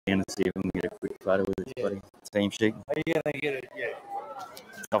going to see if we can get a quick photo with this bloody team sheet. Are you going to get it? Yeah.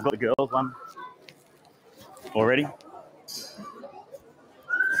 I've got the girls one already.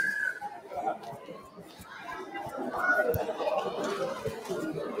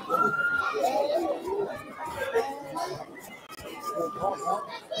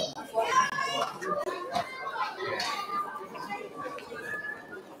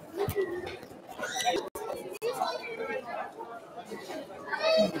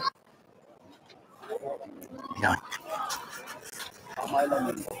 Going.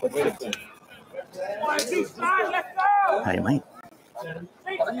 Hey, mate.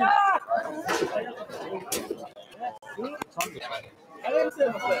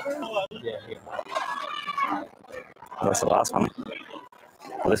 What's the last one?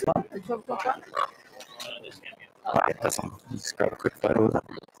 Oh, this one? Oh, yeah, that's one. Just grab a quick photo of that.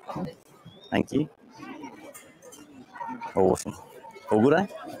 Thank you. Awesome. All good, eh?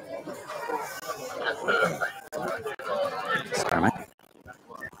 Sorry, mate.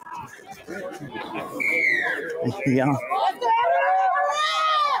 Yeah.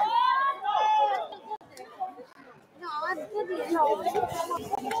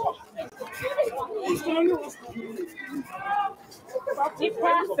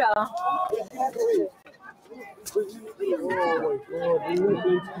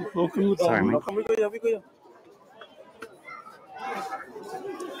 Sorry, mate.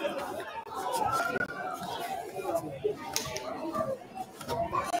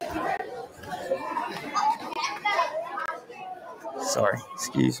 Sorry,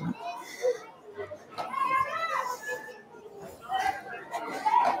 excuse me.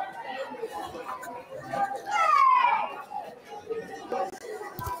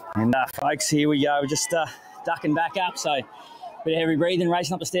 And folks, here we go, just ducking back up, so a bit of heavy breathing,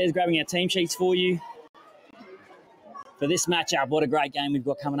 racing up the stairs, grabbing our team sheets for you. For this matchup, what a great game we've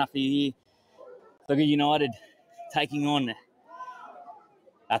got coming up here. THUGGER United taking on,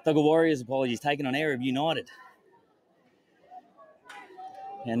 THUGGER Warriors, apologies, taking on ERUB United.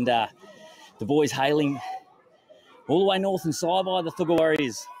 And the boys hailing all the way north and side by the THUGGER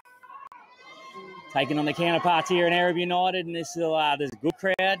Warriors. Taking on the counterparts here in ERUB United, and there's a good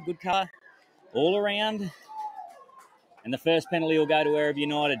crowd, good colour all around. And the first penalty will go to ERUB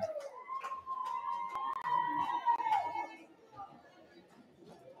United.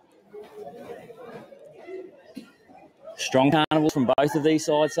 Strong carnivals from both of these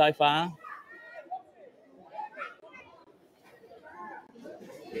sides so far.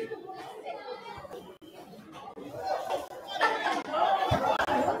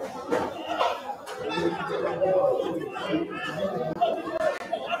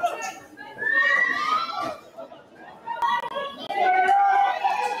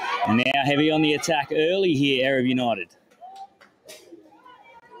 And now heavy on the attack early here, ERUB United.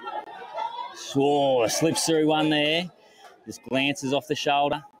 Whoa, slips through one there. Just glances off the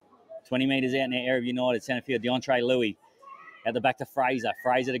shoulder. 20 metres out now, ERUB United, centre field, DeAndre Louis. Out the back to Fraser.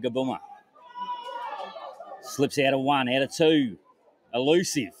 Fraser to Gabuma. Slips out of one, out of two.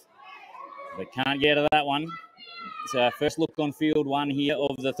 Elusive. But can't get out of that one. It's our first look on field one here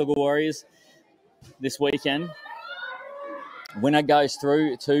of the THUGGER Warriors this weekend. Winner goes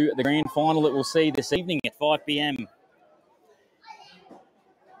through to the grand final that we'll see this evening at 5 p.m.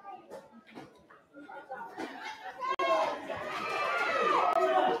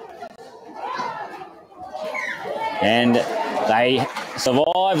 And they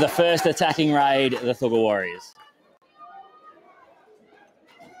survive the first attacking raid, the THUGGER Warriors.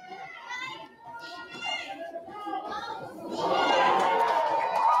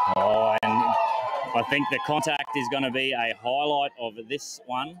 Oh, and I think the contact is going to be a highlight of this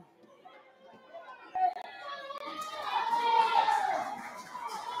one.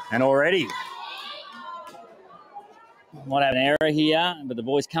 And already, might have an error here, but the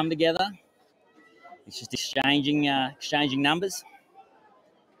boys come together. It's just exchanging numbers.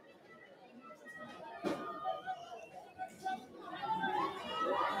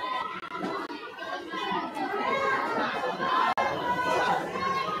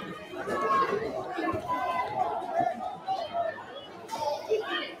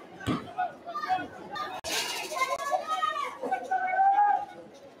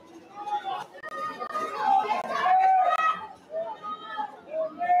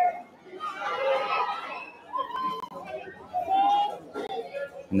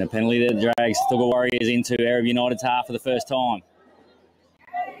 And the penalty that drags THUGGER Warriors into ERUB United's half for the first time.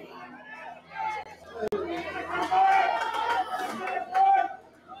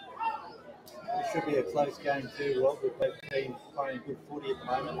 Should be a close game too, Rob, with both teams playing good footy at the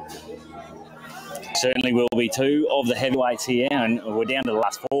moment. Certainly will be two of the heavyweights here, and we're down to the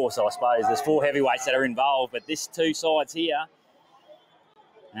last four, so I suppose there's four heavyweights that are involved, but this two sides here,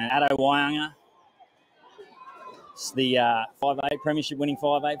 and Addo Wyanga, it's the 5'8", premiership winning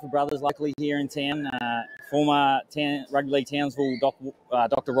 5'8" for brothers locally here in town, former Rugby League Townsville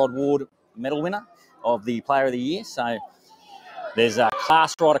Dr. Rod Ward medal winner of the Player of the Year, so there's a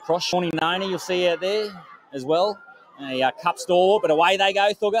class right across. Shawnee Noni, you'll see out there as well. A cup store, but away they go,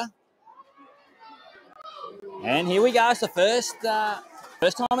 THUGERR. And here we go. It's the first time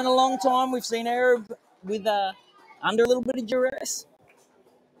in a long time we've seen ERUB with under a little bit of duress.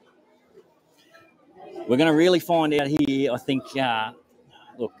 We're going to really find out here, I think.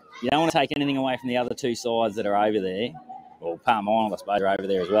 Look, you don't want to take anything away from the other two sides that are over there. Well, Palm Island, I suppose, are over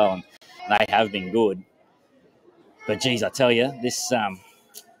there as well, and they have been good. But, geez, I tell you, this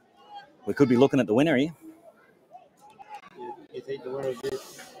we could be looking at the winner here. You think the winner of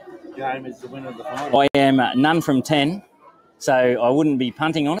this game is the winner of the final? I am none from 10, so I wouldn't be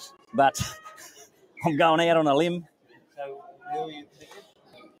punting on it, but I'm going out on a limb. So, who are you thinking?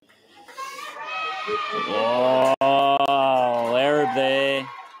 Oh, ERUB there.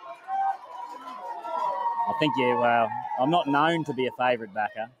 I think, yeah, well, I'm not known to be a favourite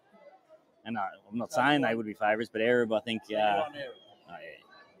backer. And no, I'm not saying they would be favourites, but ERUB, I think... oh, yeah.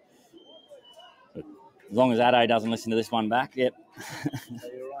 As long as Addo doesn't listen to this one back, yep. So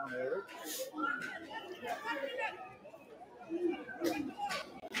you're on ERUB.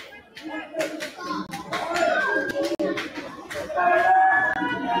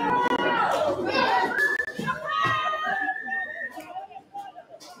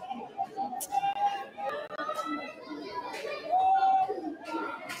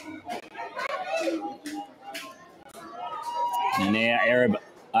 And now ERUB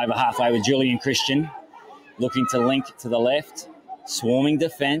over halfway with Julian Christian, looking to link to the left. Swarming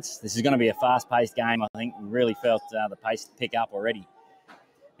defence. This is going to be a fast-paced game, I think. Really felt the pace pick up already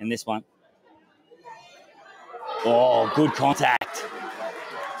in this one. Oh, good contact.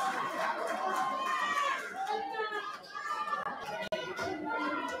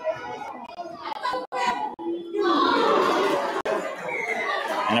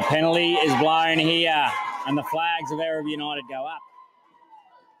 And a penalty is blown here, and the flags of ERUB United go up.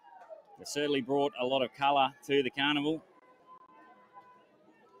 They certainly brought a lot of colour to the carnival.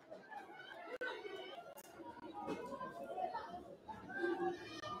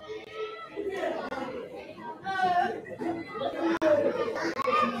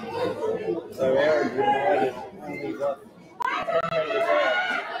 So ERUB United only got 10 metres out.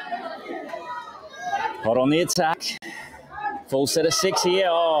 Hot on the attack. Full set of 6 here.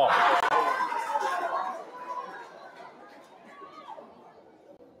 Oh.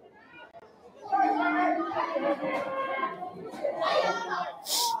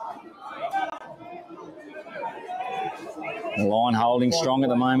 The line holding strong at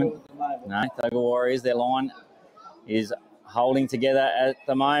the moment. No, THUGERR Warriors, their line is holding together at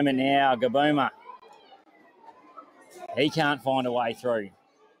the moment now. Gabooma. He can't find a way through.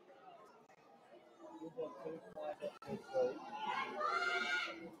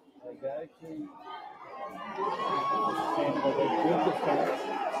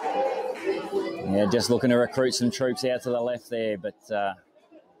 Yeah, just looking to recruit some troops out to the left there, but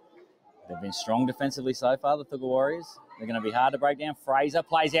they've been strong defensively so far, the THUGERR Warriors. They're going to be hard to break down. Fraser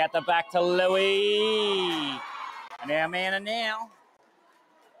plays out the back to Louis. And our man and now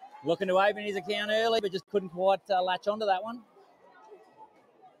looking to open his account early, but just couldn't quite latch onto that one.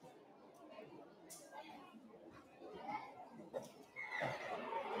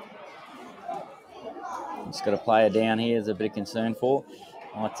 Just got a player down here. There's a bit of concern for.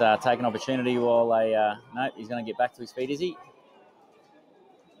 Might take an opportunity while they... no, he's going to get back to his feet, is he?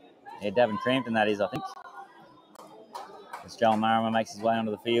 Yeah, Davin Crampton, that is, I think. As Joel Marama makes his way onto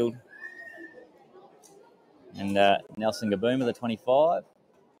the field. And Nelson Gabooma, the 25.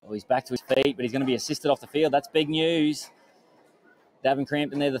 Well, he's back to his feet, but he's going to be assisted off the field. That's big news. Davin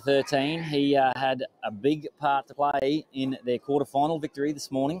Crampton there, the 13. He had a big part to play in their quarter-final victory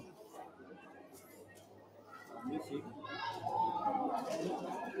this morning.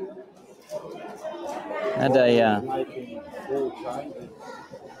 Had a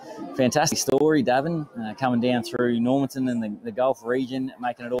fantastic story, Davin, coming down through Normanton and the Gulf region,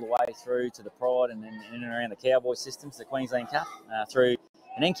 making it all the way through to the Pride and then in and around the Cowboy systems, the Queensland Cup, through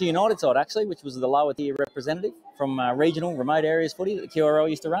an NQ United side, actually, which was the lower tier representative from regional, remote areas footy that the QRL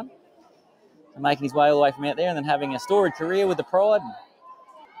used to run. And making his way all the way from out there and then having a storied career with the Pride,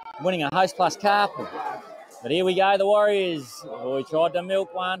 winning a Host Plus Cup. But here we go, the Warriors. Oh, he tried to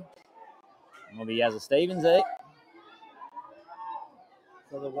milk one. Will be Yazza Stevens there.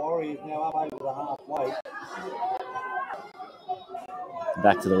 So the Warriors now up over the halfway.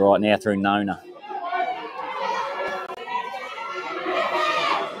 Back to the right now through Nona.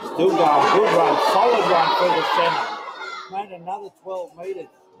 Still going, good run, solid run through the centre. Made another 12 metres.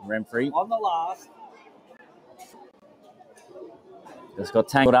 Remfrey. On the last. Just got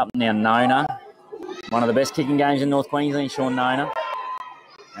tangled up now, Nona. One of the best kicking games in North Queensland, Sean Nona.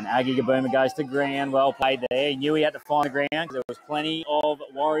 And Aggie Gabooma goes to ground. Well played there. He knew he had to find the ground because there was plenty of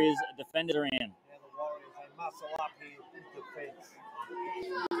Warriors defenders around. Yeah, the Warriors, they muscle up here in defence.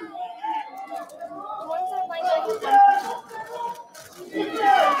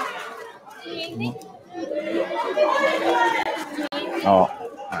 Oh,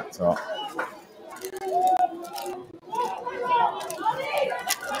 that's all.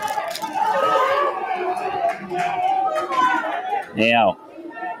 Now,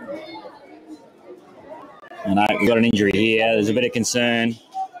 I know we've got an injury here. There's a bit of concern.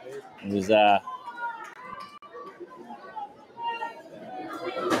 It was the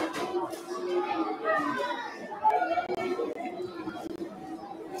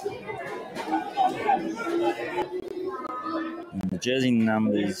jersey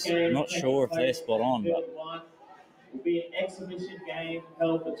numbers. I'm not sure if they're spot on, but will be an exhibition game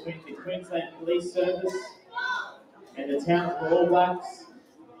held between the Queensland Police Service and the Townsville All Blacks.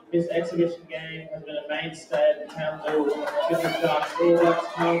 This exhibition game has been a mainstay of the Townsville Business Sharks All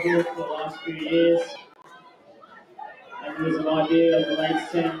Blacks Townsville for the last few years. And there was an idea of the late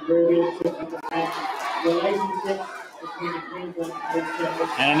Sam Rubin to implement relationships between the Queensland Police Service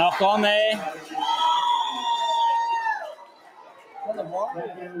and a knock on there.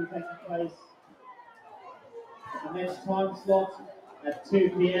 That game will take place at the next time slot at 2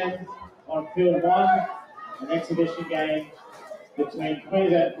 p.m. on Field 1, an exhibition game between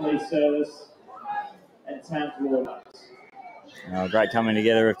Queensland Police Service and Townsville All Blacks. Great coming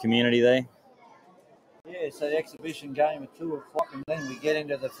together of community there. Yeah, so the exhibition game at 2 o'clock, and then we get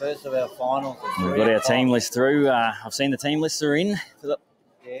into the first of our finals. We've got our team list through. I've seen the team lists are in for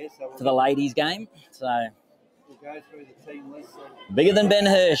the ladies' game. So we'll go through the team list. Bigger than Ben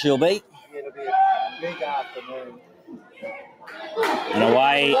Hirsch, you'll be. Yeah, it'll be a big afternoon. And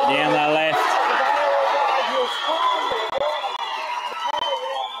away down the left.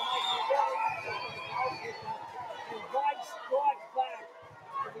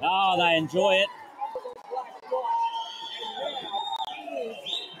 Oh, they enjoy it.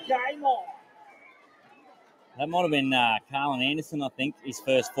 That might have been Carlin Anderson, I think, his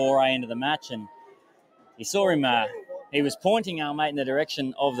first foray into the match. And you saw him, he was pointing our mate in the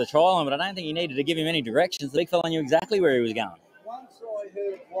direction of the try line, but I don't think he needed to give him any directions. The big fella knew exactly where he was going. Once I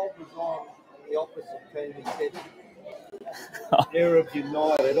heard Rob was on the opposite team, he said, ERUB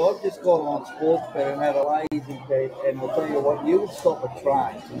United. I've just got on Sportsbet and had a lazy bet, and I'll tell you what, you would stop a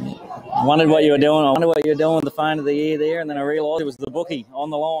train. I wondered what you were doing. I wondered what you were doing with the phone of the year there, and then I realised it was the bookie on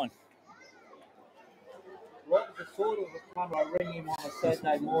the line. Rob's the sort of the time I ring him on a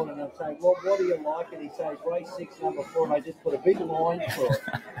Saturday morning and say, Rob, what do you like? And he says, race 6, number 4, and I just put a big line for it.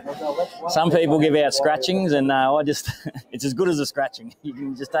 Some people give out scratchings, and I just, it's as good as a scratching. You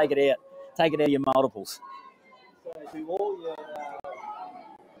can just take it out of your multiples. So to all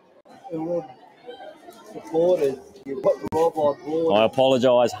your supporters, you've got Rob on board. I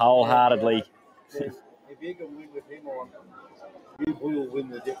apologise wholeheartedly. If you can win with him on, you will win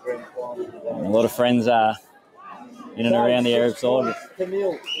the grand final today. A lot of friends are in and around the ERUB side.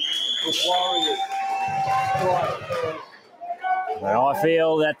 Camille, the Warriors. Well, I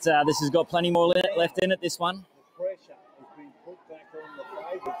feel that this has got plenty more left in it, this one. The pressure has been put back on the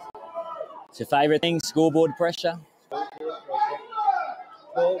favourites. It's your favourite thing, scoreboard pressure?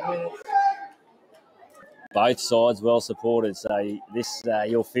 12 minutes. Both sides well supported, so this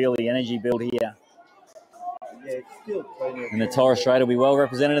you'll feel the energy build here. Yeah, it's still plenty. And the Torres Strait will be well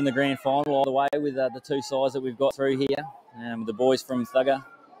represented in the grand final all the way with the two sides that we've got through here. The boys from THUGERR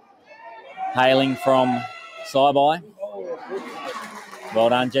hailing from Saibai. Well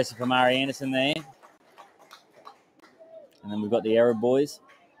done, Jessica Murray Anderson there. And then we've got the ERUB boys.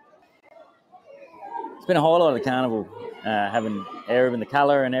 It's been a highlight of the carnival, having ERUB and the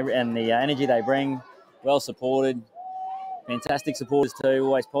colour and the energy they bring. Well supported, fantastic supporters too,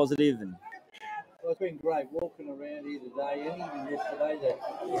 always positive. And well, it's been great walking around here today, and even yesterday, the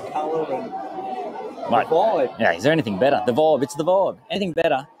colour and the vibe. Yeah, is there anything better? The vibe, it's the vibe. Anything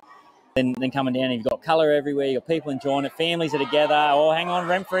better than coming down? You've got colour everywhere, you've got people enjoying it, families are together. Oh, hang on,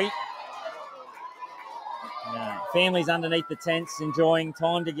 Remfrey. Families underneath the tents enjoying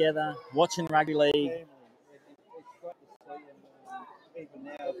time together, watching rugby league. It's great to see, and even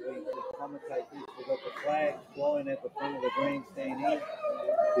now as we commentate this. We've got the flags flying at the front of the grandstand here.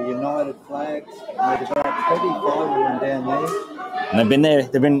 The United flags. There's about 35 of them down there. And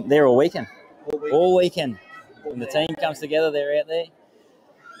they've been there all weekend. All weekend. When the team comes together, they're out there.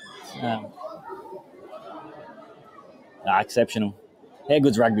 Exceptional. How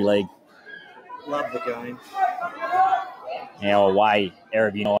good's rugby league? Love the game. Now away,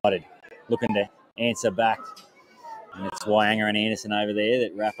 ERUB United looking to answer back. And it's Wyanger and Anderson over there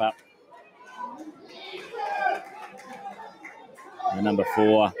that wrap up. The number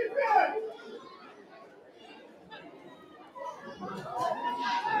 4.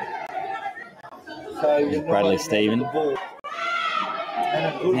 So Bradley Stephen.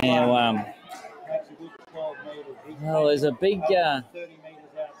 Now, well, there's a big, I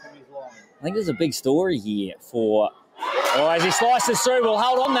think there's a big story here for, as he slices through, we'll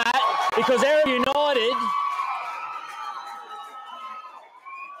hold on that, because ERUB United,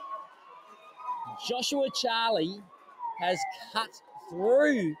 Joshua Charlie has cut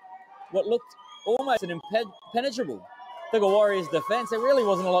through what looked almost an impenetrable THUGGER Warriors defence. There really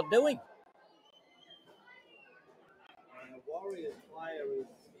wasn't a lot doing. And the Warriors player is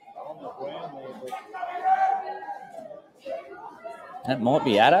on the ground there, but That might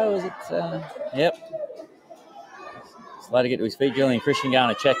be Addo, is it? Yep. Slow to get to his feet. Julian Christian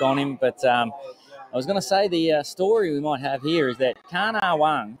going to check on him. But I was going to say the story we might have here is that Kana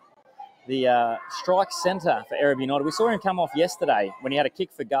Wang, the strike centre for ERUB United, we saw him come off yesterday when he had a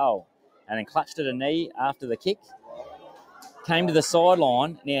kick for goal and then clutched at a knee after the kick. Came to the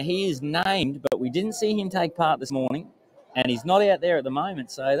sideline. Now, he is named, but we didn't see him take part this morning, and he's not out there at the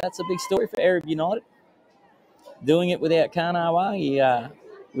moment. So that's a big story for ERUB United. Doing it without Kanawa. He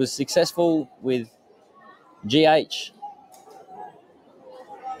was successful with GH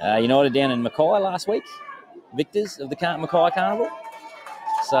United down in Mackay last week, victors of the Mackay Carnival.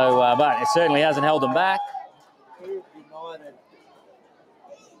 So, but it certainly hasn't held them back. ERUB United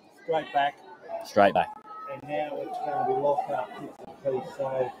straight back. Straight back. And now it's going to be locked up 50-piece.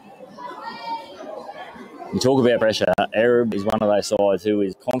 So You talk about pressure. ERUB is one of those sides who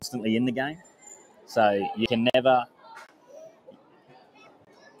is constantly in the game. So you can never,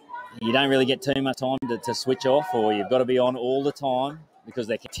 you don't really get too much time to switch off, or you've got to be on all the time because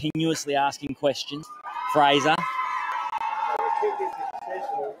they're continuously asking questions. Fraser. So the kick is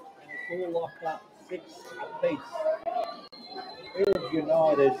successful and it's all locked up 6 apiece. ERUB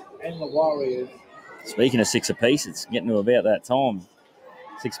United and the Warriors. Speaking of 6 apiece, it's getting to about that time.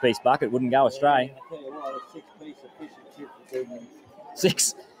 6-piece bucket wouldn't go astray. I tell you what, a 6-piece of fish and chips is good.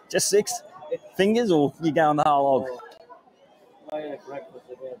 6? Just 6 fingers, or you going the whole hog? I had breakfast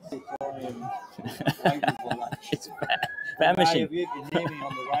about 6 a.m. waiting for lunch. It's bad machine. If you can hear me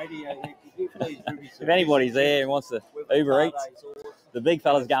on the radio, could you please bring me some If anybody's there and wants to Uber Eats, sauce, the big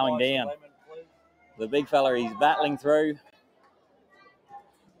fella's going slice of down. lemon, please. The big fella, he's battling through.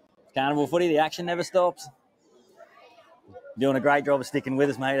 Carnival footy, the action never stops. Doing a great job of sticking with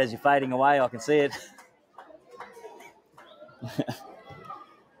us, mate, as you're fading away. I can see it.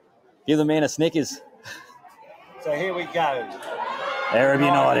 Give the man a Snickers. So here we go. ERUB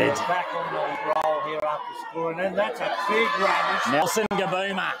United. Back on the roll here after scoring, and that's a big run. Nelson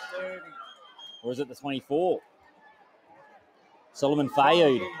Gabooma. 30. Or is it the 24? Solomon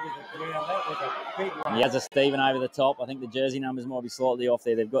Fayoud. That was a big run. He has a Stephen over the top. I think the jersey numbers might be slightly off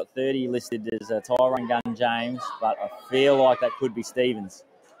there. They've got 30 listed as Tyrone Gunn James, but I feel like that could be Stevens.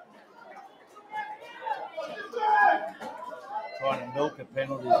 Trying to milk a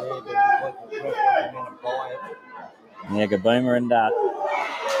penalty there, but the ref wasn't going to buy it. Yeah, Gabooma and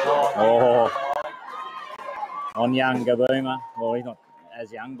on young Gabooma. Well, he's not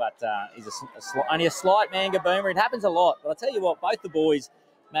as young, but he's only a slight man, Gabooma. It happens a lot. But I'll tell you what, both the boys,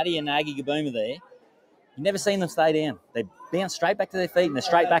 Matty and Nagy Gabooma there, you've never seen them stay down. They bounce straight back to their feet and they're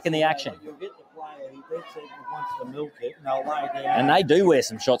straight back in the action. You'll get the player, he dead set wants to milk it, and they'll lay down. And they do wear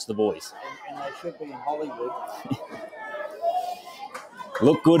some shots, the boys. And they should be in Hollywood.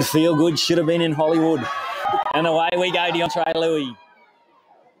 Look good, feel good, should have been in Hollywood. And away we go, Deontre Louis.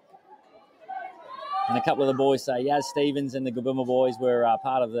 And a couple of the boys say Yaz Stevens and the Gabooma boys were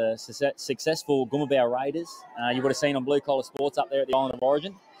part of the successful Goomabao Raiders. You would have seen on Blue Collar Sports up there at the Island of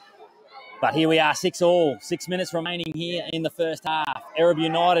Origin. But here we are, 6-all. 6 minutes remaining here in the first half. ERUB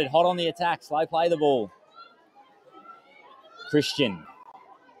United hot on the attack. Slow play the ball. Christian.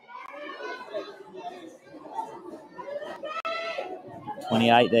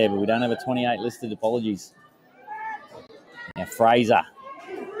 .28 there, but we don't have a 28 listed. Apologies. Now Fraser.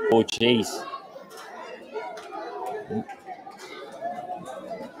 Oh, jeez.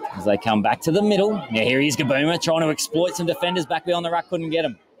 As they come back to the middle. Now here he is, Gabooma, trying to exploit some defenders back beyond the ruck. Couldn't get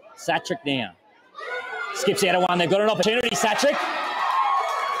him. Satrick now. Skips out of one. They've got an opportunity, Satrick.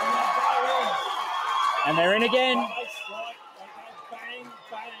 And they're in again.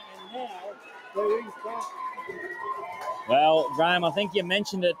 Well, Graham, I think you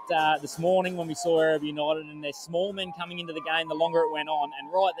mentioned it this morning when we saw ERUB United and their small men coming into the game the longer it went on.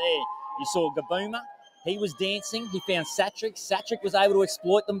 And right there, you saw Gabooma. He was dancing. He found Satrick. Satrick was able to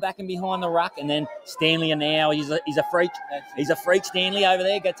exploit them back and behind the ruck. And then Stanley now, he's a freak. He's a freak, Stanley, over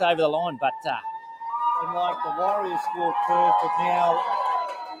there. Gets over the line. But and like the Warriors scored first, but now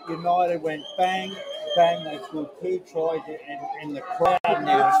United went bang, bang. They scored 2 tries, and the crowd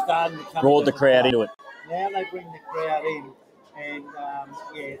now is starting to come. Brought the crowd into it. Now they bring the crowd in, and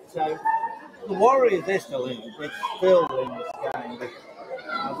so the Warriors, they're still in it. They're still in this game. But,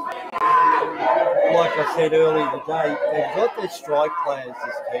 like I said earlier today, they've got their strike players,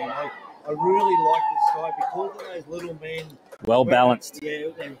 this team. I really like this side because of those little men. Well balanced. Yeah,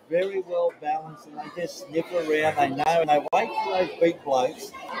 they're very well balanced, and they just snip around. They know, and they wait for those big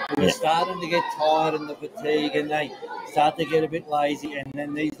blokes who are starting to get tired and the fatigue, and they start to get a bit lazy. And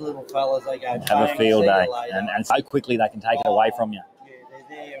then these little fellas, they go have a field day, and so quickly they can take it away from you. Yeah, they're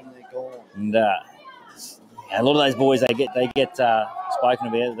there and they're gone. And a lot of those boys, they get spoken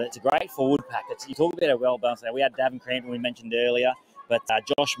about. It's a great forward pack. You talk about a well balanced. We had Davin Crampton we mentioned earlier. But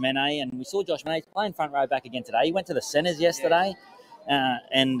Josh Mene, and we saw Josh Mene playing front row back again today. He went to the centres yesterday.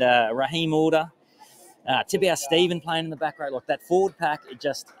 And Raheem Order, Tibiao Stephen playing in the back row. Like that forward pack, they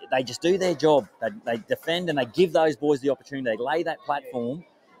just do their job. They defend and they give those boys the opportunity. They lay that platform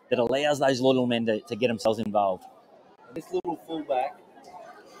that allows those little men to get themselves involved. This little fullback,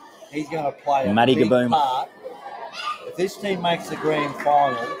 he's going to play a Matty big Gabooma. part. If this team makes the grand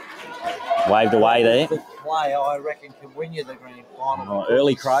final, waved away there. The player, I reckon, can win you the grand final.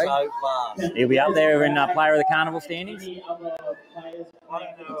 Early Crow. So fast. He'll be up there in Player of the Carnival standings. I don't know if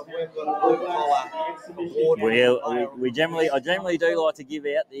we've got a blue collar award. I generally do like to give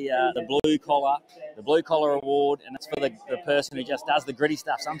out the blue collar award, and it's for the person who just does the gritty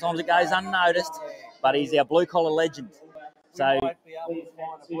stuff. Sometimes it goes unnoticed, but he's our blue collar legend. So we might be able to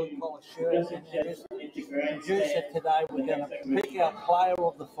find a blue collar shirt and just produce it today. We're going to pick our player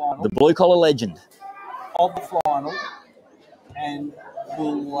of the final. The blue collar legend of the final, and they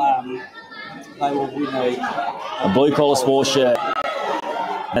will win a blue collar sports shirt.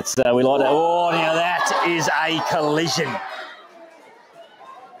 That's we like that. Oh, now that is a collision.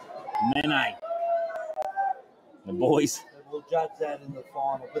 Mene, the boys. We'll judge that in the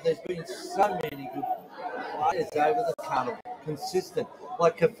final. But there's been so many good players over the tunnel, consistent.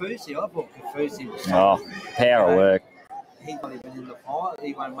 Like Kafusi, I thought Kafusi was power of work. He's not even in the final.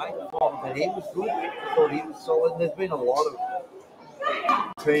 He won't make the final, but he was good. I thought he was solid. There's been a lot of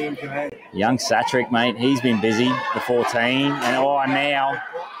teams. Young Satrick, mate, he's been busy, the 14. And now.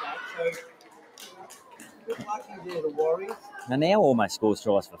 Good lucky there, the Warriors. Now almost scores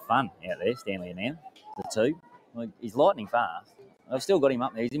tries for fun out there, Stanley now. The 2. Like, he's lightning fast. I've still got him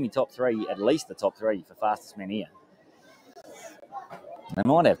up there. He's in my top 3, at least the top 3 for fastest men here. They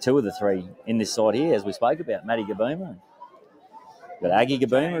might have 2 of the 3 in this side here, as we spoke about. Matty Gabooma. Got Aggie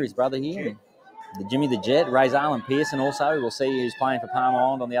Gabooma, his brother here. The Jimmy the Jet, Ray Arlen Pearson also. We'll see who's playing for Palm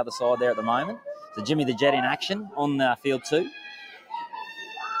Island on the other side there at the moment. So Jimmy the Jet in action on field 2.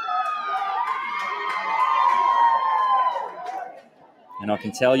 And I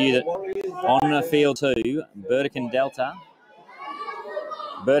can tell you that on field 2, Burdekin Delta,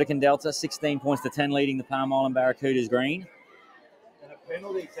 16 points to 10, leading the Palm Island Barracudas green. And a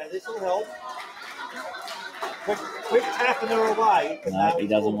penalty, so this will help. Quick tapping her away. No, he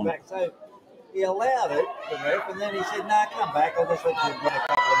doesn't want it. So he allowed it, the ref, and then he said, "No, come back. I'll just let you run a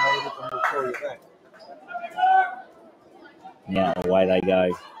couple of metres and we'll call you back." Now away they go.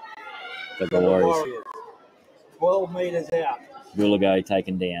 The Warriors. 12 metres out. Gulago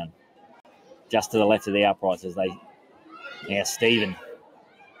taken down. Just to the left of the uprights as they... Now Stephen.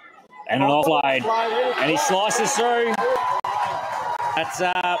 And an offload. And he slices through. That's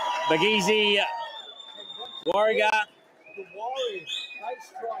Bagizi Warrior. The Warriors, they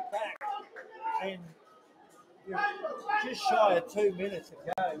strike back. And just shy of 2 minutes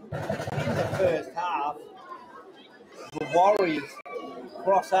ago, in the first half, the Warriors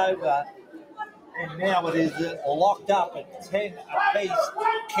cross over. And now it is locked up at 10 apiece,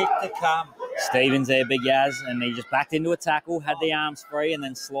 kick to come. Stevens there, big Yaz, and he just backed into a tackle, had the arms free, and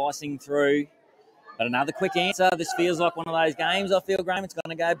then slicing through. But another quick answer. This feels like one of those games, I feel, Graham. It's going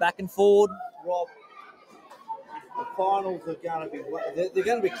to go back and forward. Rob, the finals are going to be, they're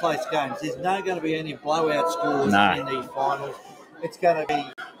going to be close games. There's not going to be any blowout scores in these finals. It's going to be,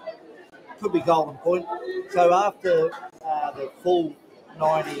 could be golden point. So after the full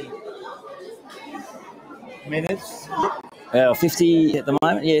 90 minutes. 50 at the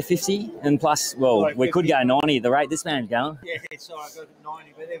moment, yeah, 50. And plus, well, Sorry, we 50. could go 90 at the rate this man's going. Yeah, sorry, I go to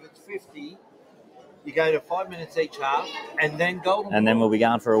 90, but if it's 50, you go to 5 minutes each half, and then go. And then we'll be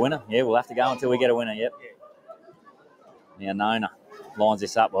going for a winner. Yeah, we'll have to go until we get a winner, yep. Yeah. Now, Nona lines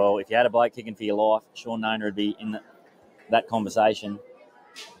this up. Well, if you had a bloke kicking for your life, Sean Nona would be in that conversation.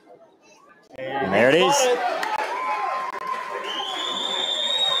 And there it is.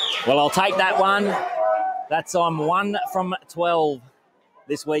 Well, I'll take that one. That's on 1 from 12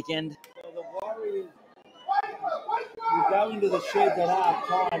 this weekend. So the Warriors, you go into the sheds at half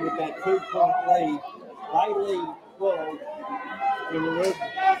time with that 2-point lead. They lead 12. ERUB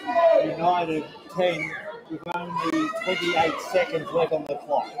United 10 with only 28 seconds left on the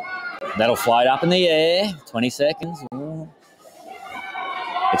clock. That'll float up in the air. 20 seconds. Ooh.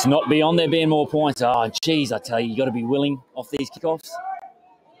 It's not beyond there being more points. Oh, geez, I tell you, you got to be willing off these kickoffs.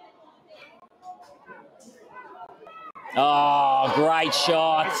 Oh, great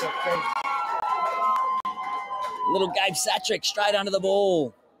shot. Little Gabe Satrick straight under the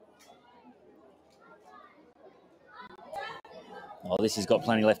ball. Oh, this has got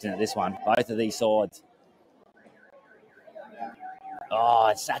plenty left in it, this one. Both of these sides. Oh,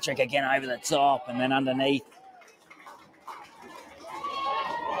 it's Satrick again over the top and then underneath.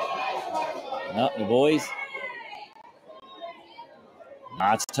 Oh, the boys.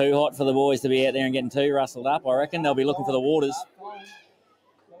 No, it's too hot for the boys to be out there and getting too rustled up. I reckon they'll be looking for the waters.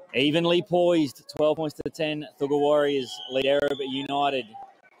 Evenly poised, 12 points to 10. THUGERR Warriors lead ERUB United.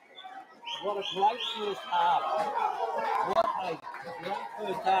 What a great first half. What a great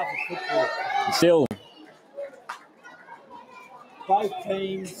first half of football. Still, Both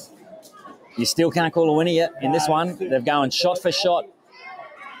teams. you still can't call a winner yet in this one. They're going shot for shot.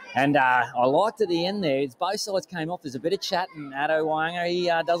 And I liked at the end there, both sides came off. There's a bit of chat, and Addo Wanga, he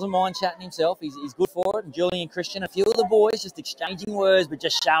doesn't mind chatting himself. He's good for it. And Julian Christian, a few of the boys just exchanging words, but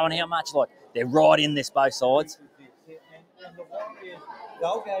just showing how much like they're right in this, both sides. And the Warriors,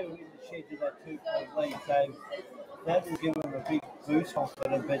 they'll go in the shed to that 2-point lead, so that will give them a big boost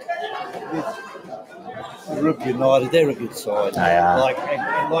confidence. But with ERUB United, they're a good side. They are.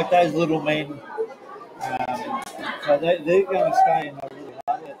 Like those little men, so they're going to stay in there really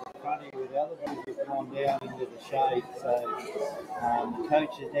hard at the front here with the other boys who've gone down into the shade. So the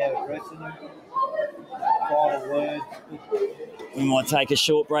coach is now addressing them. Final words. We might take a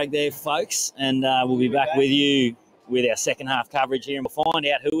short break there, folks, and we'll be back with you with our second half coverage here, and we'll find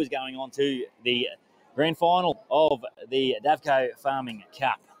out who is going on to the grand final of the Davco Farming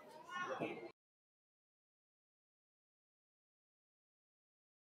Cup.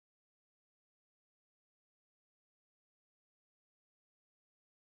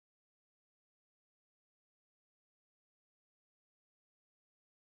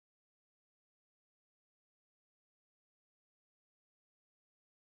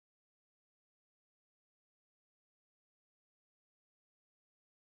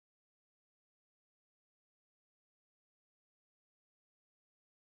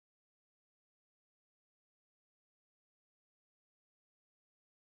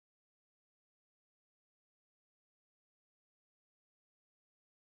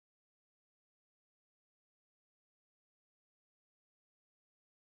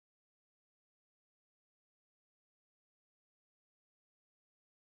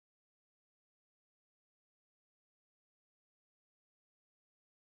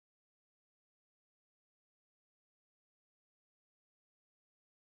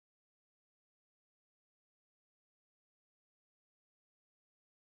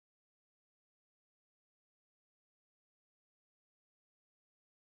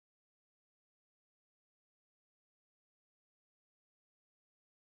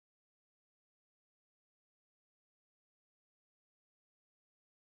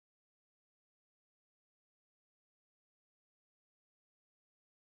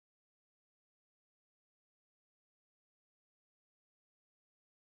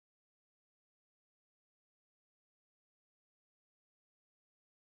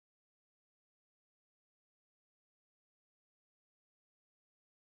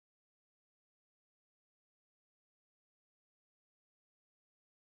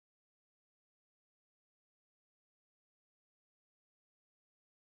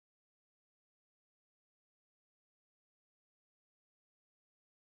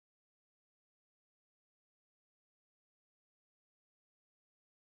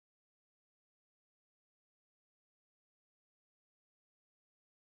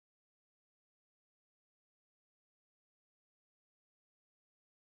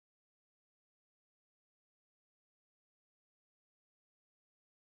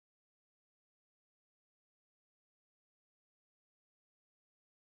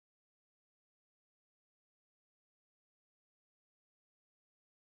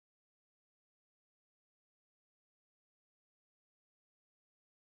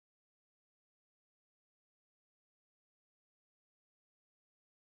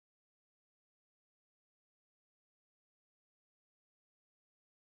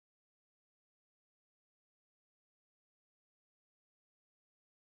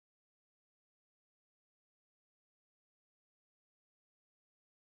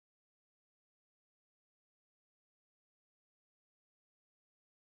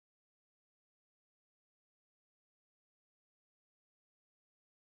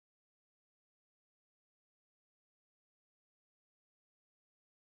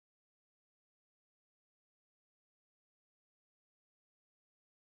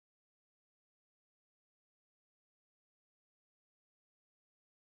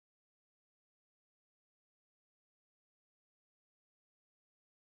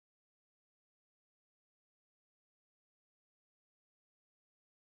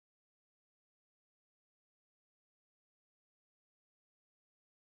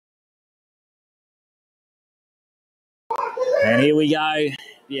 And here we go.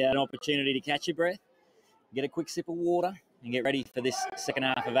 Yeah, an opportunity to catch your breath, get a quick sip of water, and get ready for this second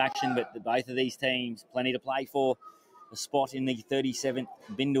half of action. But both of these teams, plenty to play for. A spot in the 37th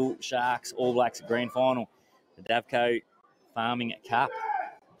Bindle Sharks All Blacks Grand Final, the Davco Farming Cup.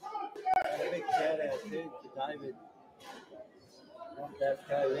 A big shout out too to David from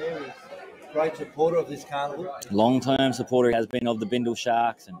Davco there. He's a great supporter of this carnival. Long-term supporter has been of the Bindle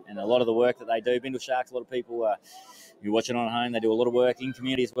Sharks and a lot of the work that they do. Bindle Sharks, a lot of people, if you're watching on home, they do a lot of work in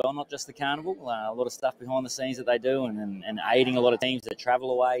community as well, not just the carnival. A lot of stuff behind the scenes that they do and aiding a lot of teams that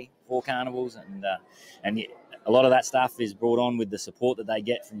travel away for carnivals. And a lot of that stuff is brought on with the support that they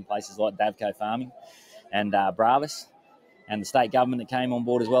get from places like Davco Farming and Bravis and the state government that came on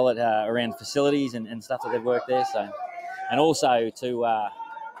board as well at, around facilities and stuff that they've worked there. So, and also to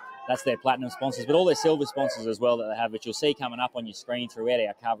that's their platinum sponsors, but all their silver sponsors as well that they have, which you'll see coming up on your screen throughout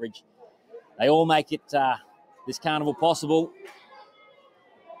our coverage. They all make it this carnival possible.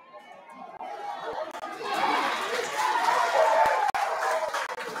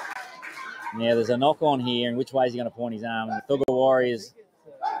 Now there's a knock on here, and which way is he going to point his arm? And the THUGER Warriors,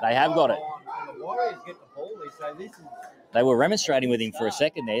 they have got it. The Warriors get the ball. So this is. They were remonstrating with him for a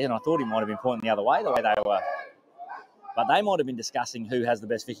second there, and I thought he might have been pointing the other way, the way they were. But they might have been discussing who has the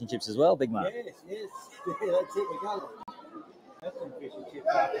best fish and chips as well, Big Mark. Yes. Yeah, that's it. We go. Have some fish and chips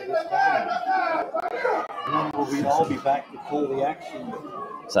after this game. And then I'll be back to call the action.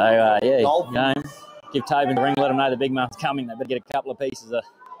 So, give Tobin the ring, let them know the big man's coming. They better get a couple of pieces of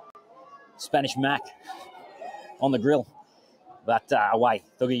Spanish mac on the grill. But away,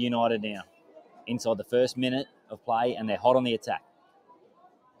 THUGER United now. Inside the first minute of play, and they're hot on the attack.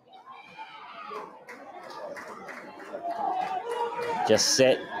 Just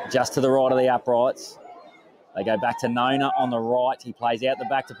set, just to the right of the uprights. They go back to Nona on the right. He plays out the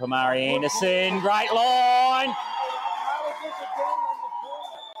back to Pamari Anderson. Great line.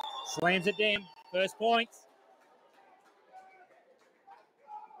 Slams it down. First points.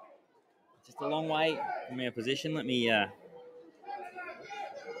 Just a long way from our position. Let me...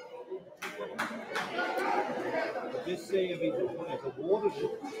 Just see if he's awarded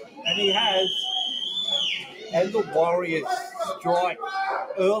it. And he has. And the Warriors strike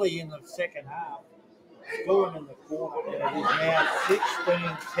early in the second half, scoring in the corner, and it is now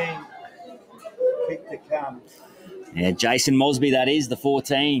 16-10 kick to come. Yeah, Jason Mosby, that is, the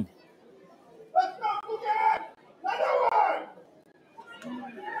 14.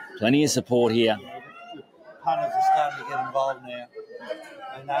 Plenty of support here. The punters are starting to get involved now.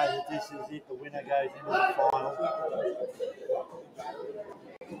 They know that this is it. The winner goes into the final.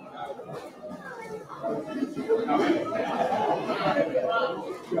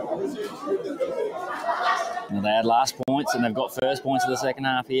 Now they had last points and they've got first points of the second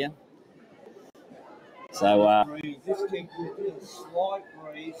half here. So this kick with a slight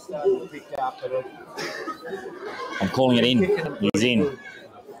breeze starting to pick up. But I'm calling it in. He's in.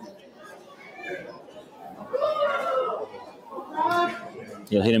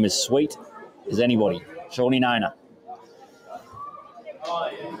 He'll hit him as sweet as anybody. Shawnee Nona.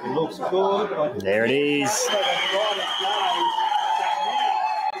 It looks good. There it is.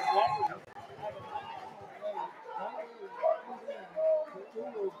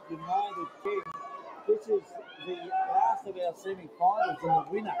 This is the last of our semi-finals, and the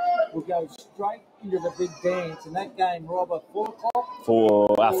winner will go straight into the big dance. And that game, Rob, at 4 o'clock?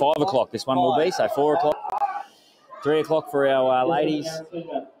 5 o'clock. This one will be, so 4 o'clock. 3 o'clock for our ladies.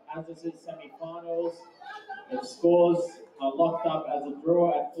 As this is semi-finals, if scores are locked up as a draw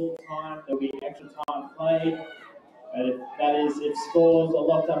at full time, there'll be extra time played. But if scores are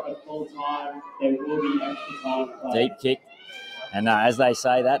locked up at full time, there will be extra time played. Deep kick. And as they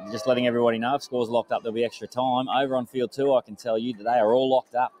say that, just letting everybody know, if scores locked up, there'll be extra time. Over on field 2, I can tell you that they are all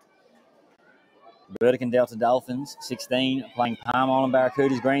locked up. Burdekin Delta Dolphins, 16, playing Palm Island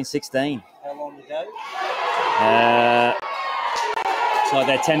Barracudas Green, 16. How long to go? It's like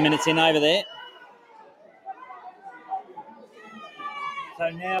they're 10 minutes in over there. So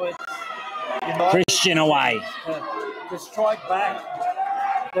now it's Christian away. To strike back.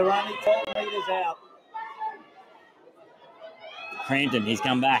 They're only 12 metres out. Crampton, he's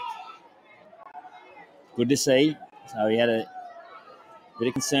come back. Good to see. So he had a bit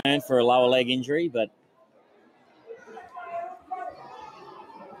of concern for a lower leg injury, but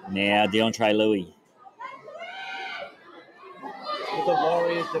now DeAndre Louis. The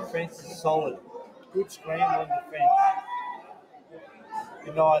Warriors' defence is solid. Good scrambling defence.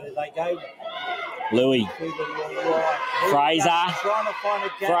 United, they go Louis. to the right. Fraser. Trying to find a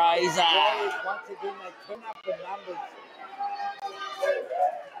gap. Fraser. Warriors, once again, they turn up the numbers.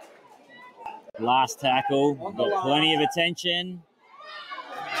 Last tackle. Got plenty of attention.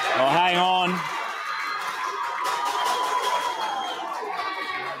 Oh, hang on.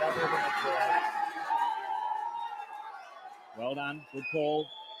 Well done. Good call.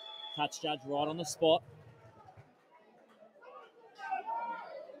 Touch judge right on the spot.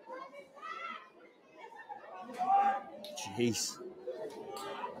 Jeez.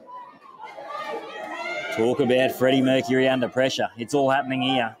 Talk about Freddie Mercury under pressure. It's all happening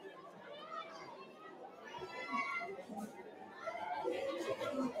here.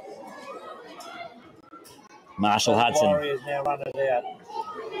 Marshall Hudson. Warriors now run it out.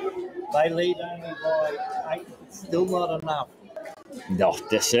 They lead only by 8. Still not enough. No,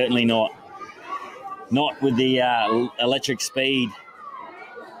 they're certainly not. Not with the electric speed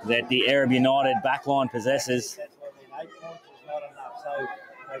that the ERUB United backline possesses. That's what I mean. 8 points is not enough. So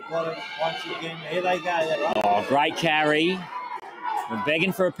they've got it once again. Here they go. Oh, great carry. We're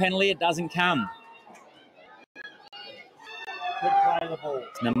begging for a penalty. It doesn't come. Good play of the ball.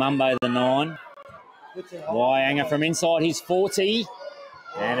 Namumbo, the 9. Waianga from inside his 40.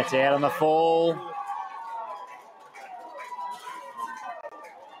 And it's out on the fall.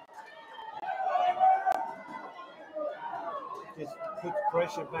 Just puts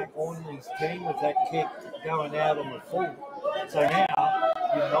pressure back on his team with that kick going out on the full. So now,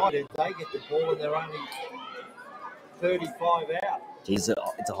 United, they get the ball and they're only 35 out. Geez,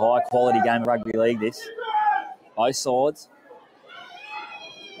 it's a high quality game of rugby league, this. Both sides.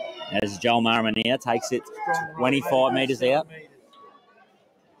 As Joel Marman here takes it 25 metres out.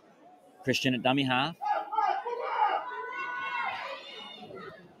 Christian at dummy half.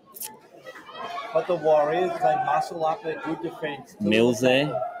 But the Warriors, they muscle up their good defence. Mills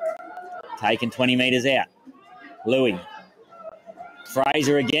there. Taken 20 metres out. Louis.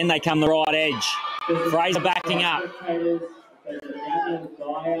 Fraser again. They come the right edge. Fraser backing up. Can you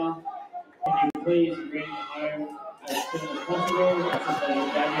please bring home as soon as possible?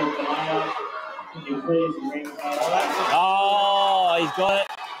 Daniel Dyer. Can you please bring home? Oh, he's got it.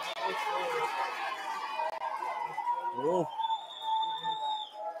 Ooh.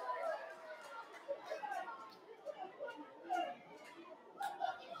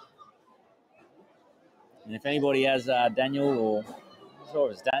 And if anybody has Daniel or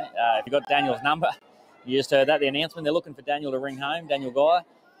if you got Daniel's number, you just heard that, the announcement. They're looking for Daniel to ring home, Daniel Guy.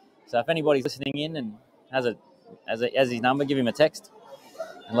 So if anybody's listening in and has his number, give him a text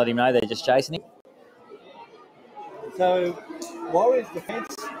and let him know they're just chasing him. So Warriors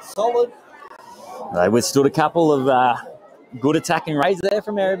defence solid. They withstood a couple of good attacking raids there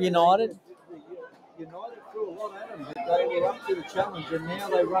from ERUB United. United threw a lot at them, but they were up to the challenge, and now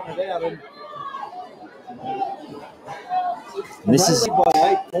they run it out. And this is only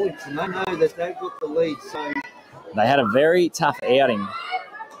by 8 points, and they know that they've got the lead. So they had a very tough outing,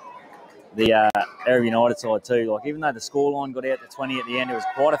 the ERUB United side too. Like, even though the scoreline got out to 20 at the end, it was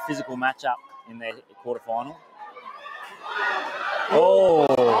quite a physical matchup in their quarterfinal. Oh,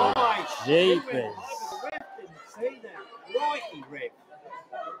 jeepers. The ref didn't see that. Righty ref.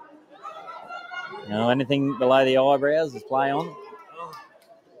 You know, anything below the eyebrows is play on.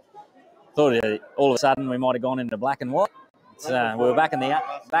 Thought all of a sudden we might have gone into black and white. We were back in the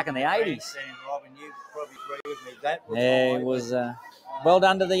 80s. Robin, you probably agree with me. That was it was well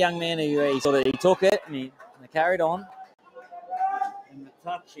done to the young man. He took it and he carried on. And the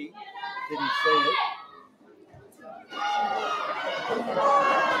touchy didn't see it.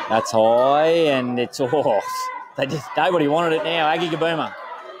 That's high, and it's off. Nobody wanted it now. Aggie Kabooma.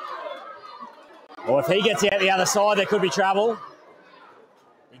 Or if he gets out the other side, there could be trouble.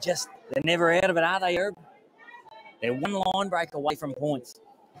 They're never out of it, are they, ERUB? They're one line break away from points.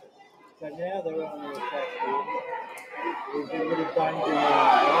 So now they're on the attack. There's a little danger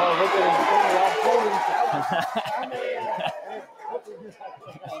now. Oh, look at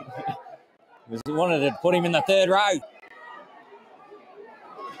him. We wanted to put him in the third row.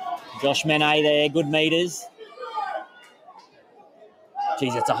 Josh Manet there, good metres.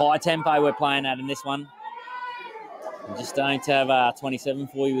 Geez, it's a high tempo we're playing at in this one. We just don't have 27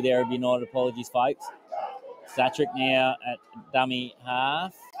 for you with ERUB United. Apologies, folks. Satrick now at dummy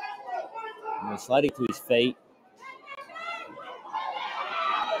half. And we're sliding to his feet.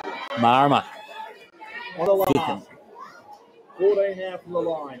 Marama. On the line. 14 now from the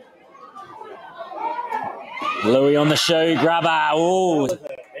line. Louis on the shoe, grubber. Ooh. That was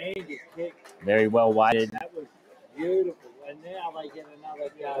a handy kick. Very well weighted. That was beautiful. And now they get another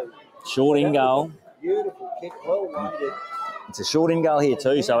go. Short in goal. Beautiful kick, well weighted. It's a short in goal here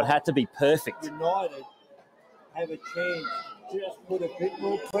too, so it had to be perfect. United have a chance to just put a bit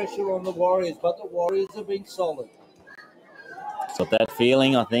more pressure on the Warriors, but the Warriors have been solid. Got that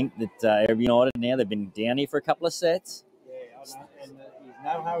feeling, I think, that ERUB United now, they've been down here for a couple of sets. Yeah, I know. And he's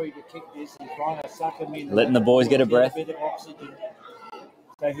no hurry to kick this. He's trying to suck him in. Letting the boys get a breath. A bit of oxygen.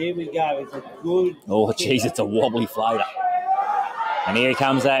 So here we go. It's a good. Oh, jeez, it's a wobbly floater. And here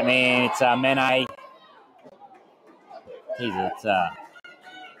comes that man. It's Mene. Jeez, it's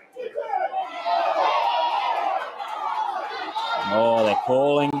oh, they're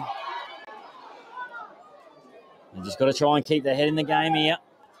calling. You just got to try and keep their head in the game here.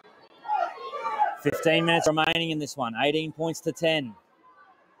 15 minutes remaining in this one. 18 points to 10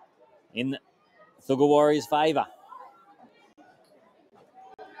 in THUGERR Warriors' favour.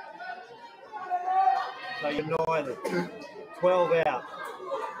 So United, 12 out.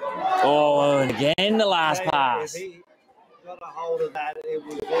 Oh, and again the last pass. If he got a hold of that, it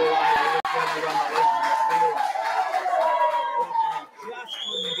was all over. He was going to run the length of the field. Just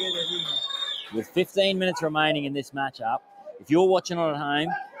couldn't get it in. With 15 minutes remaining in this matchup, if you're watching on at home,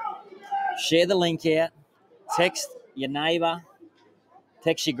 share the link out, text your neighbour,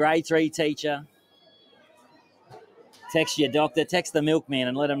 text your grade 3 teacher, text your doctor, text the milkman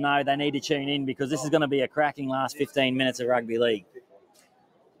and let them know they need to tune in because this is going to be a cracking last 15 minutes of rugby league.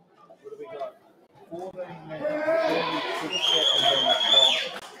 What have we got? 14 minutes, 36 seconds on the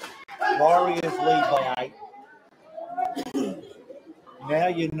clock. Warriors lead by 8. Now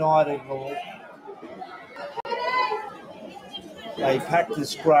United will. They packed the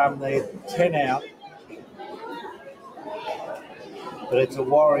scrum, they're 10 out. But it's a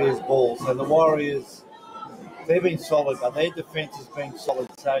Warriors ball. So the Warriors, they've been solid, but their defence has been solid.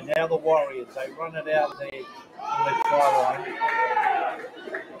 So now the Warriors, they run it out there on the try line.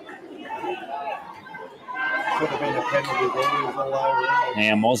 Should have been a penalty there. He was all over him.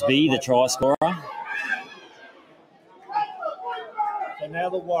 Now Mosby, the try scorer. So now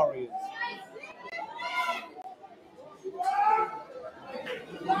the Warriors.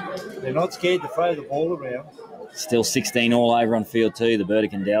 They're not scared to throw the ball around. Still 16 all over on field 2. The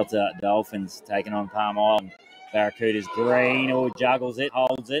Burdekin Delta Dolphins taking on Palm Island. Barracudas green, or juggles it,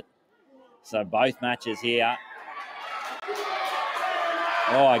 holds it. So both matches here.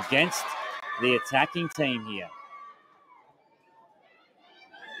 Oh, against the attacking team here.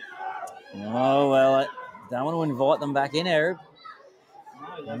 Oh, well, I don't want to invite them back in, ERUB.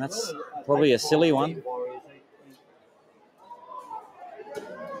 No, And that's probably a silly one.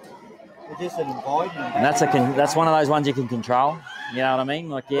 Just an environment. And that's one of those ones you can control. You know what I mean?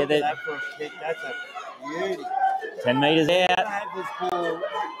 Like, yeah, that for a kick. That's a beauty. 10 metres out. They'll have this ball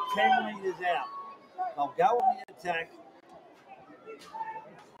 10 metres out. They'll go on the attack.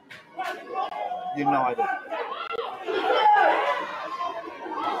 United.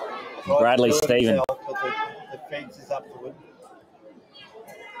 Bradley Stephen. But the fence is up to it.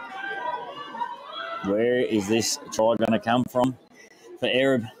 Where is this try going to come from for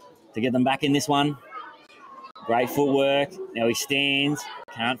ERUB to get them back in this one? Great footwork. Now he stands.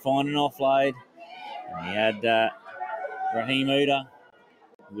 Can't find an offload. And he had Raheem Uda,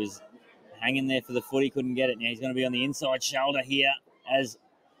 who was hanging there for the footy, couldn't get it. Now he's going to be on the inside shoulder here as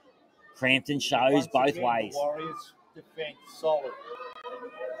Crampton shows both ways. The Warriors' defence solid.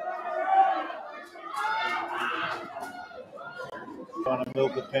 Trying to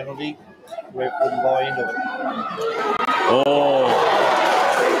milk a penalty. Ref wouldn't buy into it. Oh,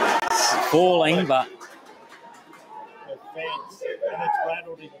 it's falling, but defence, and it's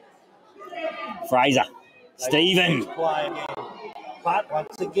rattled in. Fraser, Stephen. Play again. But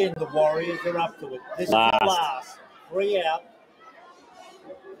once again, the Warriors are up to it. This Last. is the last. 3 out.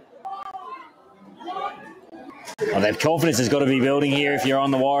 Well, their confidence has got to be building here if you're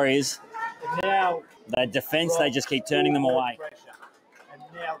on the Warriors. And now, That defence, they just keep turning them away. pressure. And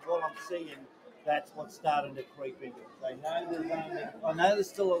now what I'm seeing, that's what's starting to creep into it. They know there's only, I know there's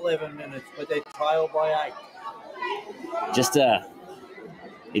still 11 minutes, but they're trailed by 8. Just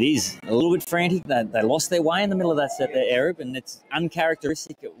it is a little bit frantic. They lost their way in the middle of that set there, ERUB, and it's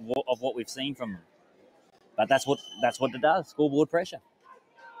uncharacteristic of what we've seen from them. But that's what it does, scoreboard pressure.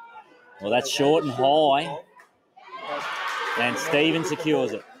 Well, that's short and high, and Stephen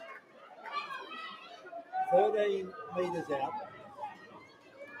secures it. 13 metres out.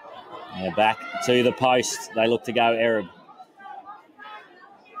 Yeah, back to the post. They look to go ERUB.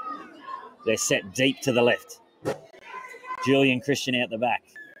 They're set deep to the left. Julian Christian out the back.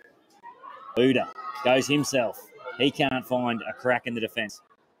 Uda goes himself. He can't find a crack in the defence.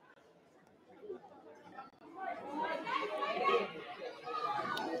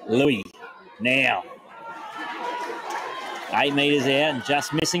 Louis now. 8 metres out and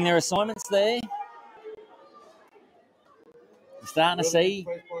just missing their assignments there. You're starting to see.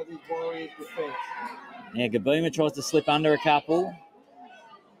 Impressed by this Warriors defence. Yeah, Gabooma tries to slip under a couple.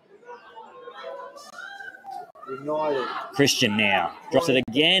 United. Christian now drops it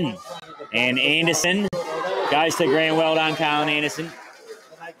again. And Anderson goes to ground. Well done, Carlin Anderson. And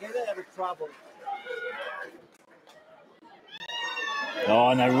they get out of trouble. Oh,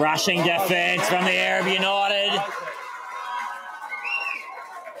 and the rushing defence from the ERUB United.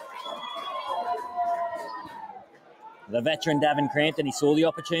 The veteran Davin Crampton, he saw the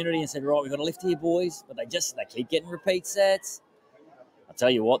opportunity and said, right, we've got to lift here, boys. But they keep getting repeat sets. I'll tell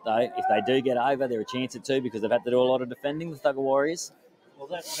you what, though, if they do get over, they're a chance at 2 because they've had to do a lot of defending, the THUGGER Warriors. Well,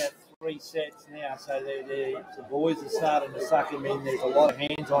 that's about 3 sets now, so the boys are starting to suck him in. There's a lot of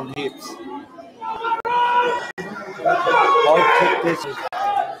hands on hips. I took this.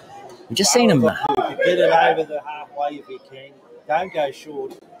 We've just seen him. Get it over the halfway if you can. Don't go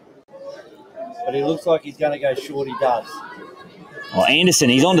short. But he looks like he's going to go short. He does. Oh, Anderson,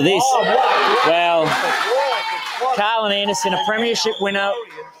 he's onto this. Oh, well, Carlin Anderson, a premiership winner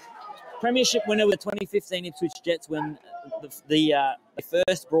with the 2015 Ipswich Jets when they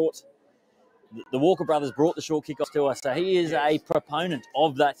first brought the Walker brothers brought the short kickoff to us. So he is a proponent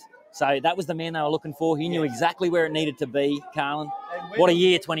of that. So that was the man they were looking for. He knew exactly where it needed to be, Carlin. What a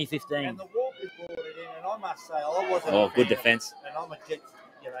year, 2015. And the Walkers brought it in, and I must say, I wasn't. Oh, good defence. And I'm a Jets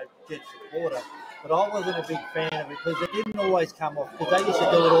supporter, but I wasn't a big fan of it because it didn't always come off. Because they used to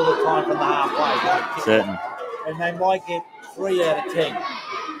do it all the time from the halfway. Certain. And they might get 3 out of 10.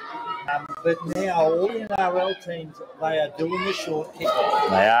 But now all the NRL teams, they are doing the short kick.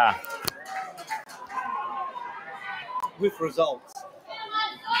 They are. With results.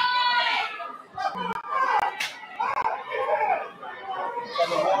 It'll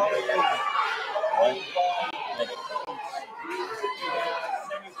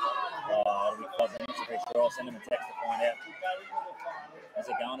be 5 minutes, I'm pretty sure. I'll send them a text to find out. Is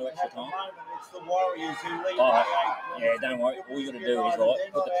it going to extra time? It's the Warriors who lead. Yeah, don't worry. All you got to do is,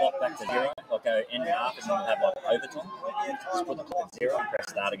 put the clock back to 0, like go end half and then we'll have like overtime. Just put the clock at 0 and press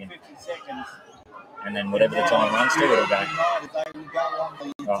start again. And then whatever the time runs to, it'll go.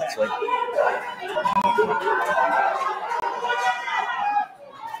 Right, sweet.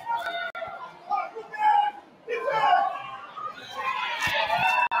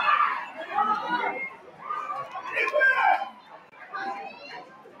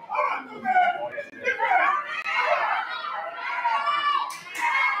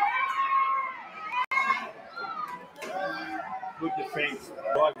 Good defence.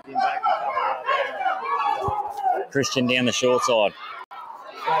 Driving him back. Christian down the short side.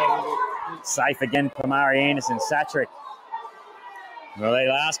 Safe again, Pamari Anderson. Satrick. Well, they're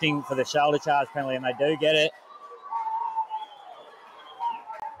asking for the shoulder charge penalty, and they do get it.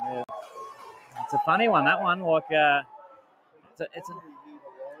 Yeah. It's a funny one, that one. Like,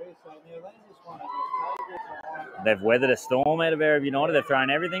 they've weathered a storm out of ERUB United. They've thrown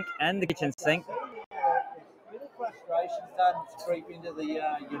everything and the kitchen sink. Frustration starting to creep into the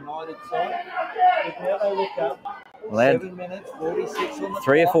United side. But now they look up. Well, 7 minutes, 46 on the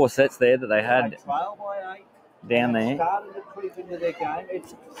 3 or 4 sets there that they had trail by 8. down there. Started to creep into their game.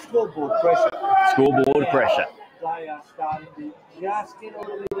 It's scoreboard pressure. Scoreboard pressure. They are starting to just get out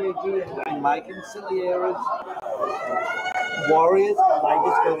of their gear and making silly errors. Warriors, they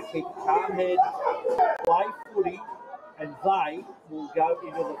just got to keep a calm head, play footy, and they will go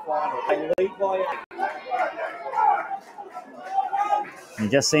into the final. They lead by 8.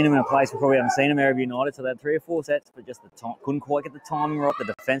 You've just seen them in a place we probably haven't seen them, ERUB United, so they had 3 or 4 sets, but just the time, couldn't quite get the timing right. The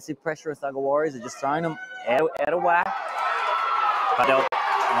defensive pressure of THUGGER Warriors are just throwing them out of whack. But they'll,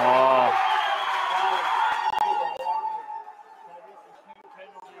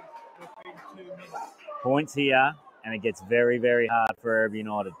 points here, and it gets very, very hard for ERUB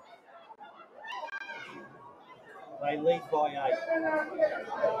United. They lead by 8.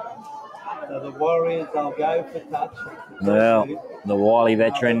 So the Warriors, they'll go for touch. Well, the wily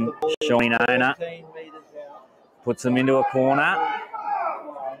veteran, Shawnee Nona, puts them into a corner.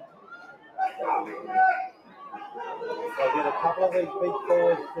 They'll get a couple of these big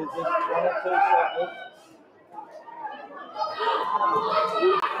forwards to just 1 or 2 seconds.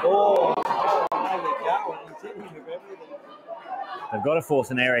 Oh, there you go. He's hitting with everything. They've got to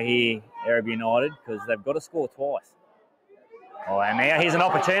force an error here, ERUB United, because they've got to score twice. Oh, and now here's an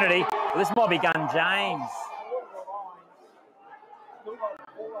opportunity. Well, this might be Gun James.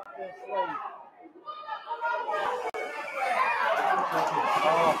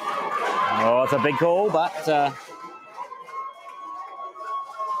 Oh, it's a big call, but...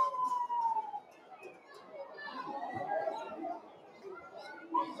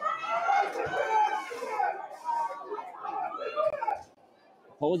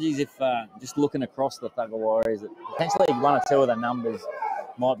 apologies if just looking across the THUGGER Warriors, potentially one or two of the numbers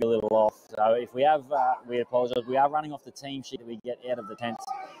might be a little off. So if we have, we apologise. We are running off the team sheet that we get out of the tent,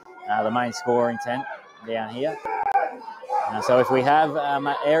 the main scoring tent down here. So if we have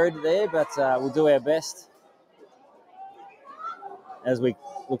erred there, but we'll do our best as we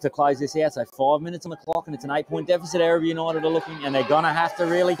look to close this out. So 5 minutes on the clock, and it's an 8-point deficit. ERUB United are looking, and they're going to have to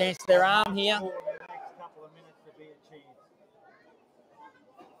really dance their arm here.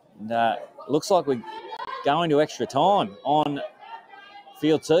 And looks like we're going to extra time on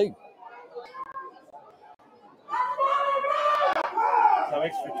field 2. So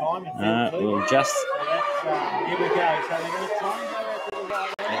extra time in field 2. We'll just... So that's, here we go. So they're going to try and go out to the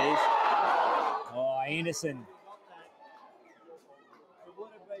right. It is. Oh, Anderson. It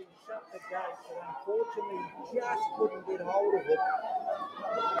would have been shut the gate, but unfortunately just couldn't get hold of it.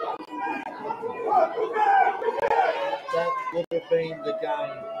 That would have been the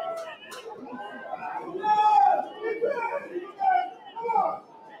game.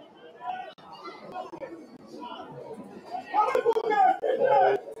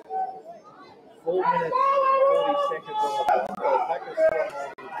 So 4 minutes, 40 seconds on the clock. Back to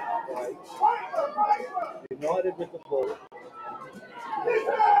United with the ball.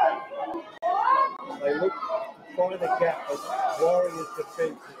 They look to find a gap, but Warriors'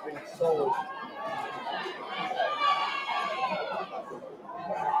 defence has been solid.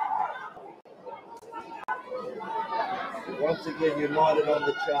 Once again, United on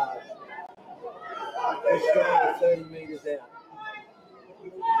the charge. Just going 30 metres out.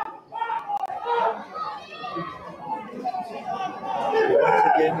 Once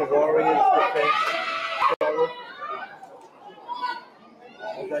again, the Warriors' defence solid.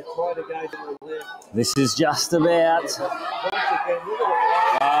 As they try to go to the left. This is just about... Once again, look at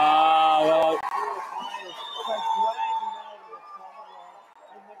it. Well...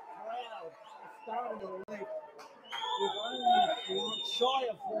 Starting to the left. We've only shy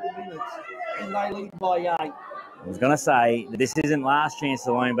of 4 minutes, and they lead by 8. I was going to say, this isn't last chance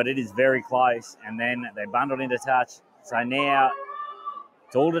to win, but it is very close. And then they bundled into touch. So now,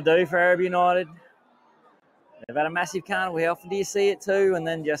 it's all to do for ERUB United. They've had a massive carnival. How often do you see it too? And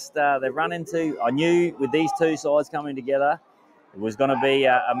then just they've run into... I knew with these two sides coming together, it was going to be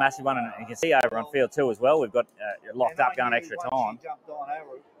a massive one. And you can see over on field 2 as well, we've got locked up going extra time.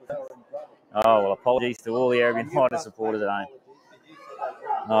 Oh, well, apologies to all the ERUB United supporters at home.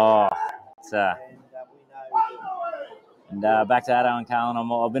 Oh, it's... And back to Addo and Carlin.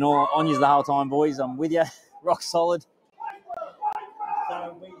 I've been all on you the whole time, boys. I'm with you. Rock solid.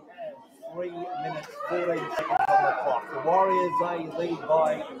 So we have 3 minutes, 14 seconds on the clock. The Warriors, they lead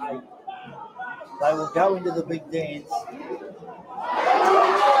by 8. They will go into the big dance.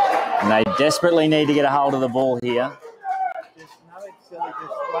 And they desperately need to get a hold of the ball here. Just no silly,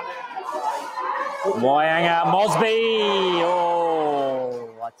 just run out. Waianga, Mosby. Oh,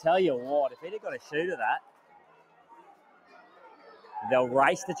 I tell you what, if he'd have got a shoot of that, they'll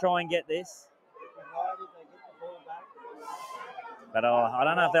race to try and get this. But I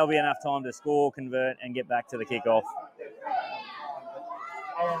don't know if there'll be enough time to score, convert, and get back to the kickoff.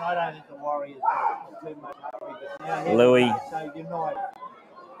 And I don't think the Warriors are too much hurry. Louis. So United.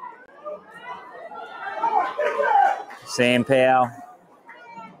 Sam Powell.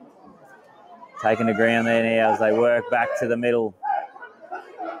 Taking the ground there now as they work back to the middle.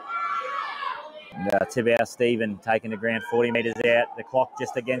 And Tibau Stephen taking the ground 40 metres out. The clock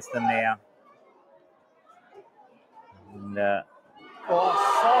just against them now. And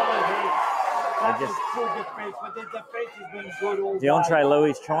solid hit. That was good defence, but the defence has been good all day. DeAndre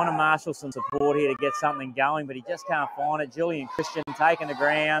Lewis trying to marshal some support here to get something going, but he just can't find it. Julian Christian taking the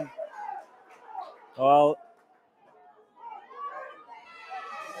ground. Well,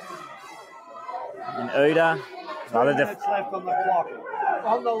 and Uda. 2 minutes left on the clock.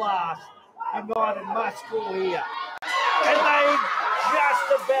 On the last. United must score here. And they just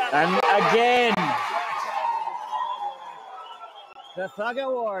about... And again, the THUGGER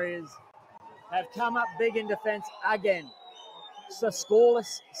Warriors have come up big in defence again. It's a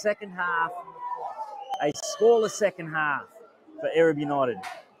scoreless second half. A scoreless second half for ERUB United.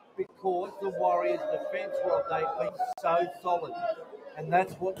 Because the Warriors' defence, well, they've been so solid. And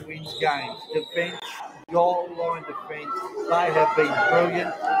that's what wins games. Defence, goal line defence. They have been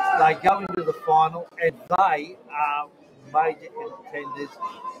brilliant. They go into the final and they are major contenders.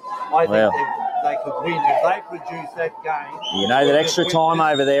 I think they could win. If they produce that game... You know that extra time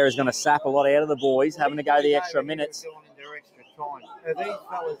over there is going to sap a lot out of the boys, having to go the extra minutes. Now, these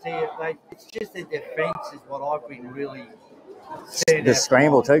fellas here, it's just their defence is what I've been really... The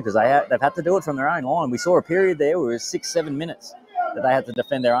scramble too, because they've had to do it from their own line. We saw a period there where it was 6-7 minutes that they had to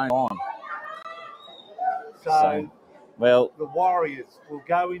defend their own line. So well, the Warriors will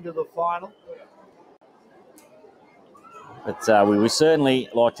go into the final. But we would certainly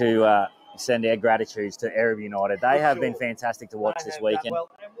like to send our gratitude to ERUB United. They have been fantastic to watch this weekend. Well,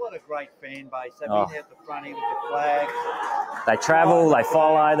 and what a great fan base. They've been out the front here with the flags. They travel, they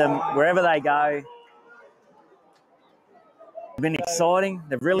follow them wherever they go. It's been exciting.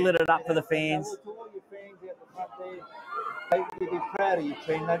 They've really lit it up for the fans. To all your fans out the front there, you'd be proud of your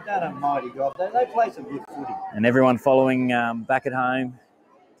team. They've done a mighty job. They play some good footy. And everyone following back at home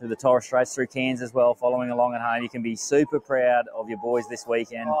through the Torres Straits, through Cairns as well, following along at home. You can be super proud of your boys this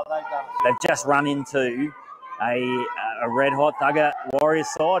weekend. They've just run into a red-hot THUGGER Warriors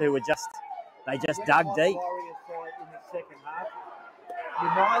side who were just dug deep. Warriors side in the second half.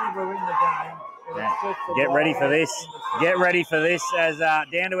 United were in the game. Yeah. Get ready for this. Get ready for this as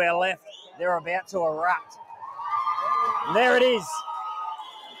down to our left, they're about to erupt. And there it is.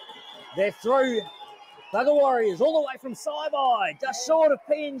 They're through. THUGGER Warriors all the way from Saibai, just short of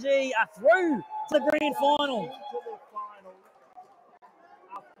PNG, are through to the grand final.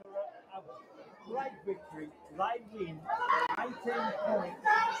 After a great victory, they win 18 points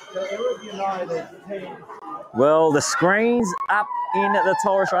to ERUB United 10. Well, the screens up in the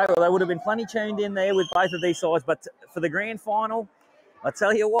Torres Strait, well, they would have been plenty tuned in there with both of these sides, but for the grand final, I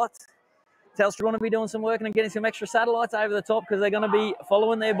tell you what, Telstra want to be doing some work and getting some extra satellites over the top because they're going to be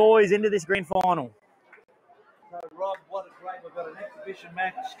following their boys into this grand final. So, Rob, what a great, we've got an exhibition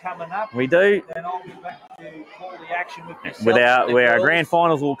match coming up. We do. Then I'll be back to call the action with yourself. Where our grand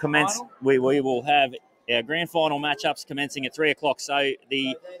finals will commence. We will have our grand final matchups commencing at 3 o'clock. So that is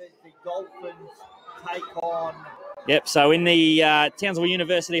the Dolphins take on... Yep, so in the Townsville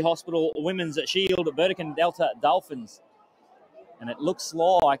University Hospital Women's Shield, Burdekin Delta Dolphins. And it looks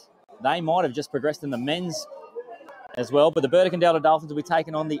like they might have just progressed in the men's as well, but the Burdekin Delta Dolphins will be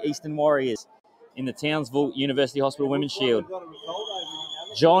taking on the Eastern Warriors in the Townsville University Hospital Women's Shield.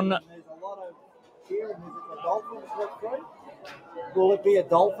 John... Will it be a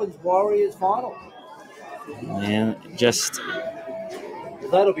Dolphins Warriors final? Yeah, just...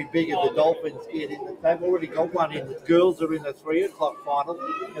 That'll be big if the Dolphins get in. They've already got one in. The girls are in the 3 o'clock final.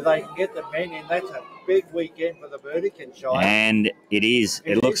 If they can get the men in, that's a big weekend for the Burdekin side. And it is.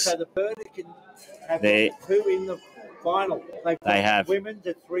 It looks... So the Burdekin have got 2 in the final. They have women's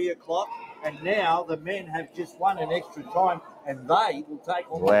at 3 o'clock. And now the men have just won an extra time, and they will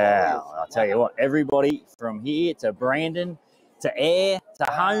take on the Warriors. I'll tell you what, everybody from here to Brandon, to Ayr, to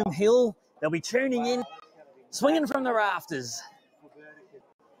Home Hill, they'll be tuning in, swinging from the rafters.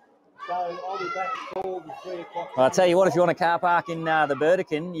 So I'll be back to call the 3 o'clock. I'll tell you what, if you want a car park in the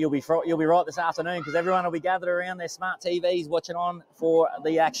Burdekin, you'll be right this afternoon because everyone will be gathered around their smart TVs watching on for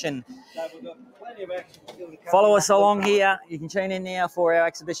the action. So we've got plenty of action still to come. Follow us along here. You can tune in now for our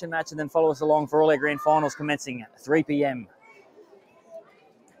exhibition match and then follow us along for all our grand finals commencing at 3 p.m.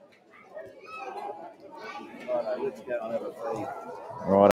 Right, let's go and have a feed. Right.